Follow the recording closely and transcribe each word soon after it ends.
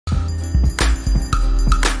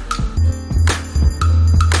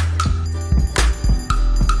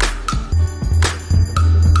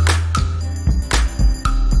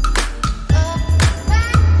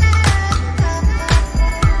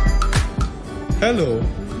Hello,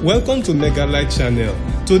 welcome to Mega Light channel.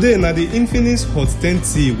 Today na the Infinix Hot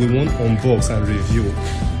 10T we want unbox and review.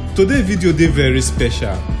 Today video dey very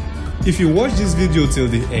special. If you watch this video till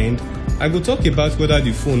the end, I go talk about whether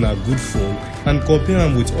the phone na good phone and compare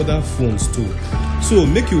am with other phones too. So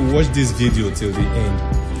make you watch this video till the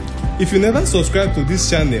end. If you never subscribe to this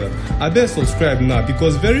channel, abeg subscribe now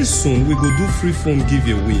because very soon we go do free phone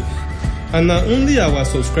giveaway. And na only our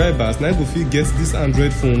subscribers na go fit get this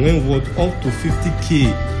Android phone when worth up to 50k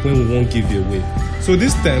when we wan give away. So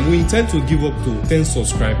this time we intend to give up to 10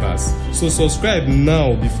 subscribers. So subscribe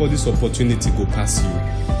now before this opportunity go pass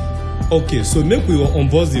you. Okay, so make we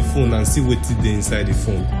unbox the phone and see wetin dey inside the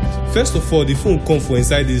phone. First of all, the phone come for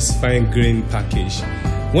inside this fine grain package.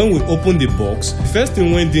 When we open the box, the first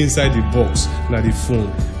thing wey dey inside the box na the phone,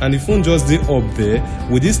 and the phone just dey up there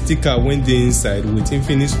with this sticker wey dey inside with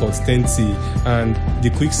Infinix Hot 10T and the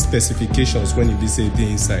quick specifications when e be say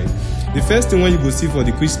dey inside. The first thing wey you go see for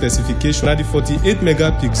the quick specification na the 48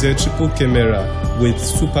 megapixel triple camera with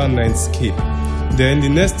super night scape. Then the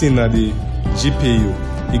next thing na the GPU.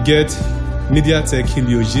 You get MediaTek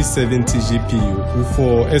Helio G70 CPU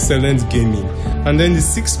for excellent gaming, and then the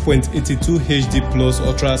 6.82 HD plus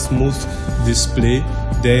ultra smooth display,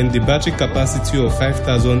 then the battery capacity of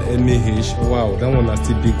 5000 mAh. Wow, that one is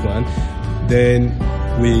still big one. Then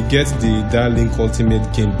we get the Darlink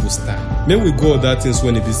Ultimate Game Booster. Make we go other things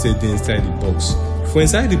when it be said inside the box. For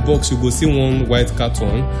inside the box, you go see one white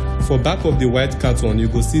carton. For back of the white carton, you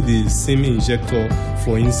go see the SIM injector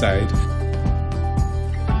for inside.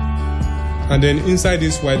 And then inside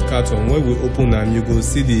this white carton, when we open them, you go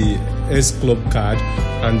see the S Club card,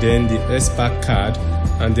 and then the S Pack card,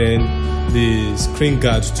 and then the screen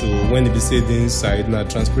guard too. When it be said inside, na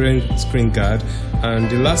transparent screen guard, and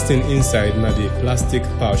the last thing inside, na the plastic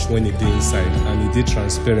pouch when it dey inside, and it dey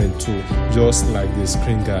transparent too, just like the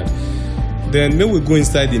screen guard. Then when we go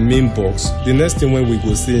inside the main box, the next thing when we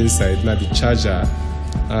go see inside, na the charger,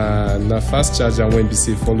 na fast charger when be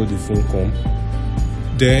say follow the phone come.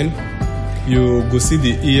 Then you go see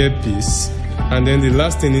the earpiece, and then the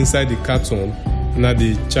last thing inside the carton na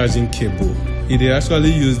the charging cable. It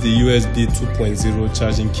actually use the USB 2.0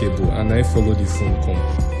 charging cable, and I follow the phone come.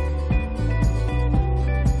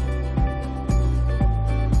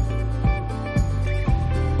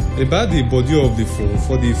 About the body of the phone,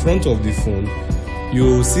 for the front of the phone,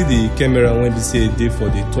 you see the camera when they say dey for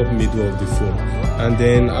the top middle of the phone, and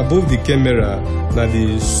then above the camera na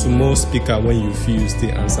the small speaker when you fit use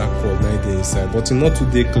the answer call na dey inside, but e not too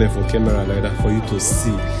dey clear for camera like that for you to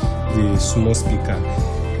see the small speaker.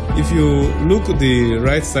 If you look the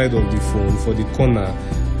right side of the phone, for the corner,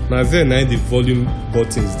 na there na the volume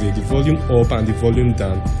buttons dey, the volume up and the volume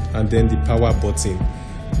down, and then the power button.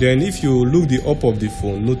 Then if you look the up of the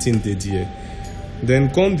phone, nothing dey there. Then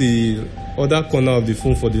come the other corner of the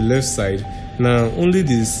phone for the left side, now only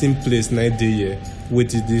the SIM place na dey here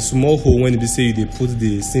with the small hole when they say they put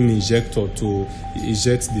the SIM injector to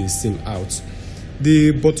eject the SIM out.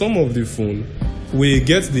 The bottom of the phone, we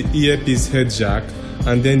get the earpiece head jack,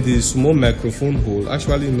 and then the small microphone hole,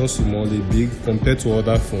 actually not small, big compared to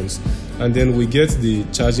other phones, and then we get the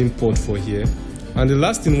charging port for here, and the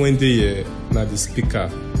last thing when they here na the speaker.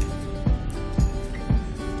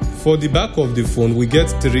 For the back of the phone, we get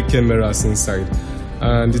 3 cameras inside,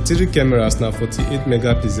 and the 3 cameras now 48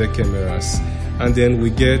 megapixel cameras, and then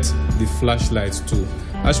we get the flashlight too.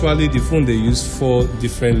 Actually, the phone they use 4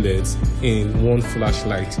 different LEDs in one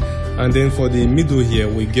flashlight, and then for the middle here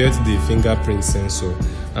we get the fingerprint sensor,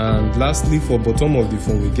 and lastly for bottom of the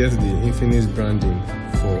phone we get the Infinix branding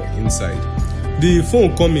for inside. The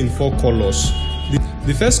phone come in 4 colors.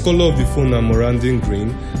 The first color of the phone na Morandin green,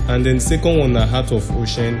 and then second one na Heart of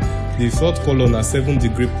Ocean, the third color na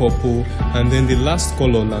 7-degree purple, and then the last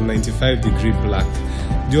color na 95-degree black.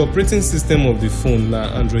 The operating system of the phone na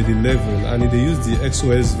Android 11, and they use the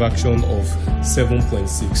XOS version of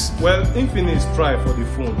 7.6. Well, Infinix try for the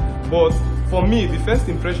phone, but for me, the first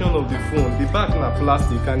impression of the phone, the back na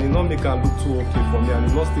plastic, and it not make it look too okay for me, and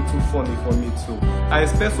it not still too funny for me too. I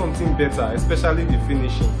expect something better, especially the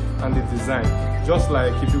finishing and the design. Just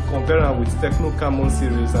like if you compare it with Techno Camon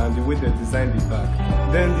series and the way they design the back.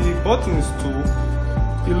 Then the buttons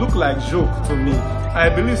too, it look like joke to me. I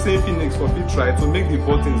believe Infinix will try to make the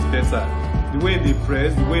buttons better. The way they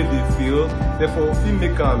press, the way they feel, therefore will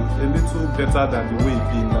make them a little better than the way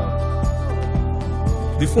it be now.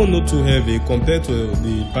 The phone not too heavy compared to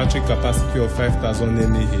the battery capacity of 5000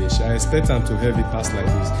 mAh. I expect them to heavy pass like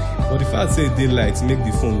this, but the fact say daylight make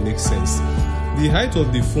the phone make sense. The height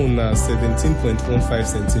of the phone na 17.15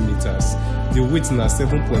 centimeters. The width na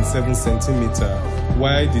 7.7 centimeter,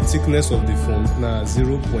 while the thickness of the phone na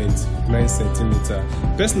 0.9 centimeter.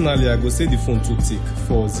 Personally, I go say the phone too thick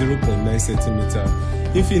for 0.9 centimeter.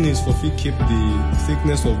 Infinix for fit keep the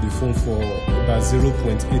thickness of the phone for about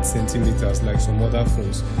 0.8 centimeters like some other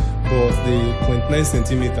phones, but the 0.9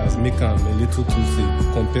 centimeters make them a little too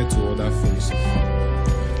thick compared to other phones.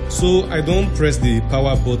 So I don't press the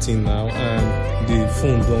power button now and the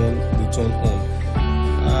phone don't turn on.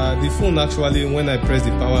 The phone actually, when I press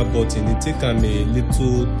the power button, it takes a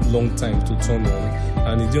little long time to turn on,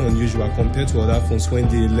 and it's unusual compared to other phones when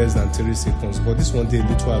they less than 3 seconds. But this one they a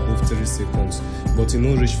little above 3 seconds, but it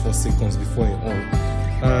no reach 4 seconds before it on.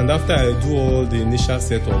 And after I do all the initial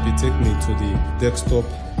setup, it take me to the desktop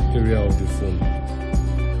area of the phone.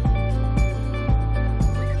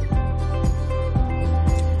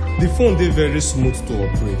 The phone dey very smooth to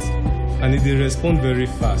operate, and it dey respond very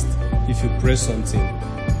fast if you press something.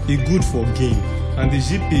 E good for game, and the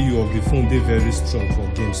GPU of the phone dey very strong for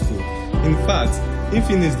games too. In fact,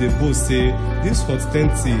 Infinix dey boast say this Hot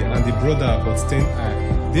 10T and the brother Hot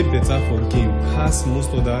 10i dey better for game pass most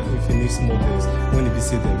other Infinix models when e be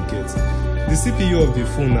say dem get. The CPU of the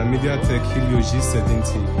phone na MediaTek Helio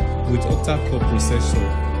G70 with octa-core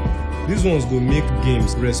processor. These ones go make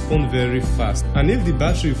games respond very fast, and if the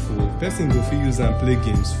battery full, person go fit use am play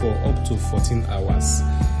games for up to 14 hours.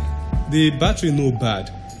 The battery no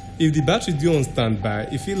bad. If the battery dey on standby,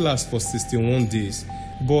 e fit last for 61 days,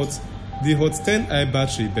 but the Hot 10i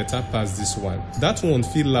battery better pass this one. That one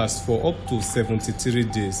fit last for up to 73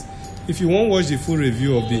 days. If you wan watch the full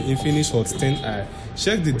review of the Infinix Hot 10i,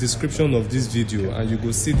 check the description of this video and you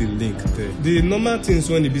go see the link there. The normal things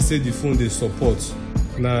when e be say the phone dey support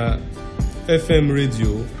na FM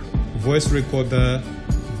radio, voice recorder,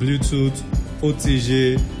 Bluetooth,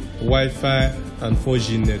 OTG, Wi-Fi and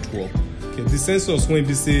 4G network. Okay, the sensors when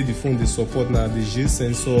be say the phone dey support na the G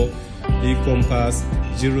sensor, e-compass,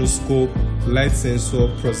 gyroscope, light sensor,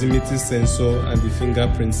 proximity sensor and the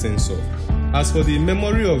fingerprint sensor. As for the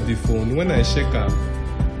memory of the phone, when I check am,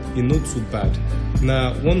 e no too bad.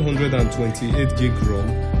 Na 128 gig ROM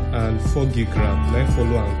and 4 gig RAM na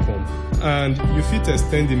follow am come. And you fit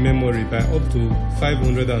extend the memory by up to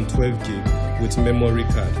 512 gig with memory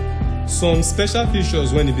card. Some special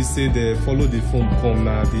features when e be say they follow the phone come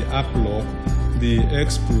na the app lock, the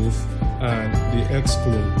X-Proof and the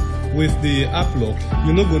X-Clone. With the app lock,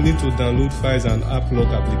 you no go need to download files and app lock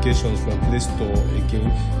applications from Play Store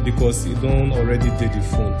again because e don already dey the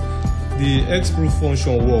phone. The X-Proof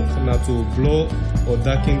function work na to blur or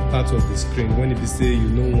darken part of the screen when e be say you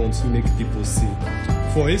no want to make people see.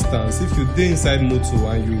 For instance, if you dey inside motor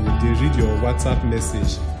and you dey read your WhatsApp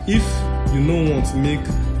message, if you no want to make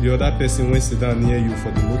the other person wey sit down near you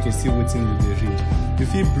for the motor see wetin you dey read, you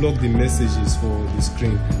fit block the messages for the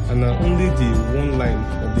screen, and na only the one line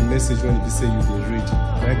of the message when e be say you dey read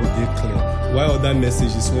na go dey clear, while other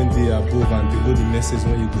messages when dey above and below the message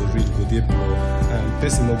when you go read go dey blur and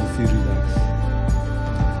person no go fit read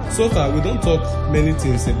am. So far we don talk many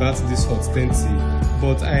things about this Hot 10T,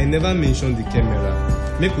 but I never mention the camera.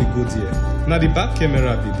 Make we go there. Now the back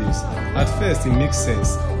camera be this. At first it makes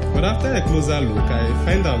sense, but after a closer look I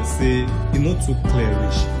find out say e no too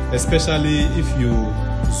clearish, especially if you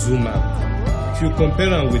zoom out. If you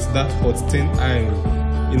compare am with that Hot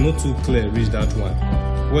 10i, e no too clear reach that one.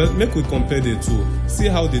 Well, make we compare the two, see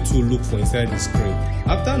how the two look for inside the screen.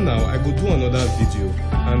 After now, I go do another video,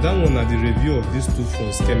 and that one na the review of these two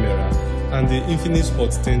phones camera and the Infinix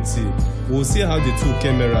Hot 10T. We'll see how the two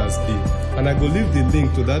cameras be, and I go leave the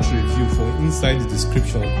link to that review for inside the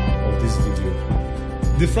description of this video.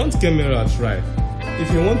 The front camera try.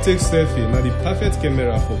 If you want take selfie, na the perfect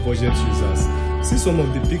camera for budget users. See some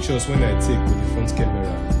of the pictures when I take with the front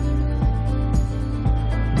camera.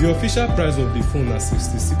 The official price of the phone is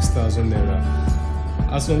 66,000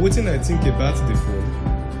 naira. As for wetin I think about the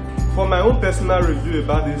phone, for my own personal review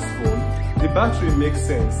about this phone, the battery makes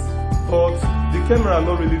sense, but the camera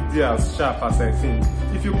not really dey as sharp as I think.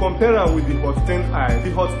 If you compare am with the Hot 10i,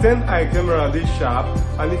 the Hot 10i camera dey sharp,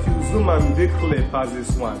 and if you zoom am, dey clear pass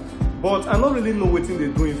this one. But I don't really know wetin they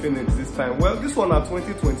do Infinix this time. Well, this one at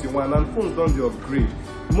 2021 and phones don't dey upgrade.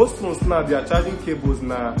 Most phones now, their charging cables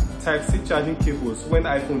na Type-C charging cables. When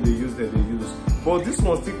iPhone they use them, they use. But this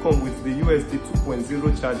one still come with the USB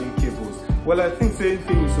 2.0 charging cables. Well, I think say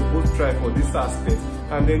Infinix supposed try for this aspect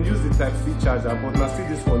and then use the Type-C charger, but now still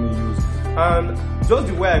this one you use. And just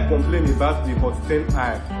the way I complain about the Hot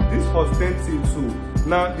 10i, this Hot 10T too.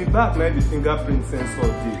 Now the back now the fingerprint sensor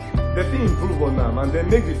dey. they fit improve on them and then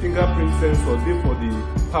make the fingerprint sensor dey for the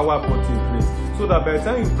power button place, so that by the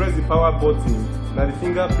time you press the power button, now the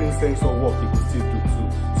fingerprint sensor work it will still do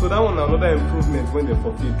too. So that one another improvement when they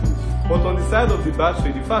for fit do. But on the side of the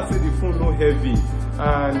battery, the fact say the phone no heavy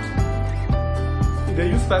and they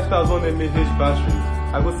use 5000 mAh battery,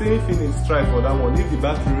 I go say Infinix try for that one if the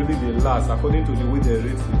battery really dey last according to the way they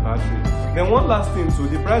rate the battery. Then one last thing too,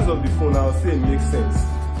 the price of the phone I will say it makes sense,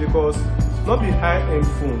 because not be high-end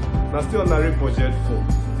phone, na still ordinary budget phone.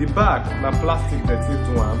 The back na plastic that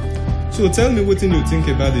take to am. So tell me wetin you think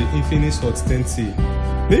about the Infinix Hot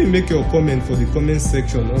 10T. Maybe make your comment for the comment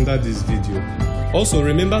section under this video. Also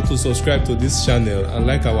remember to subscribe to this channel and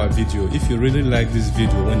like our video if you really like this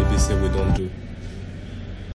video when it be say we don't do.